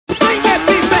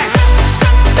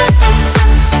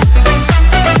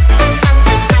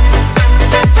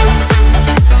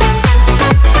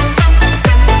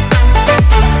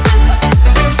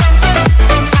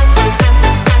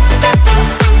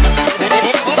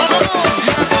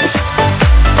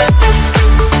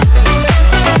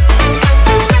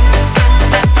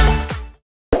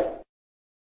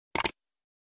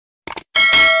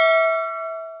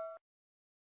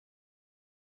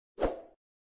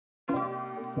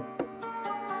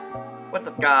What's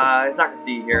up guys,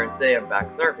 Socrates here, and today I'm back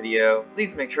with another video.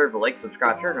 Please make sure to like,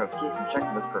 subscribe, turn notifications, check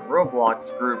the Discord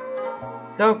Roblox group.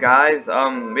 So guys,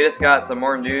 we just got some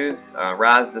more news.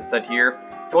 Raz just said here,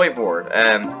 Toyboard.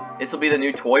 This will be the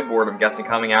new Toyboard, I'm guessing,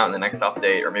 coming out in the next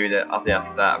update, or maybe the update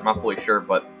after that. I'm not fully sure,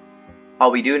 but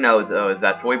all we do know though is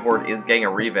that Toyboard is getting a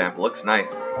revamp. It looks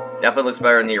nice. Definitely looks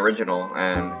better than the original,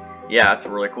 and yeah, it's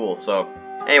really cool. So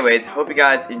anyways, hope you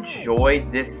guys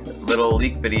enjoyed this little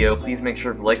leak video. Please make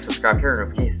sure to like, subscribe, turn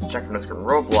notifications, check the Discord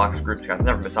Roblox groups. You guys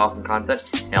never miss awesome content,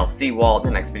 and I'll see you all in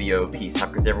the next video. Peace.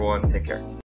 Have a good day, everyone. Take care.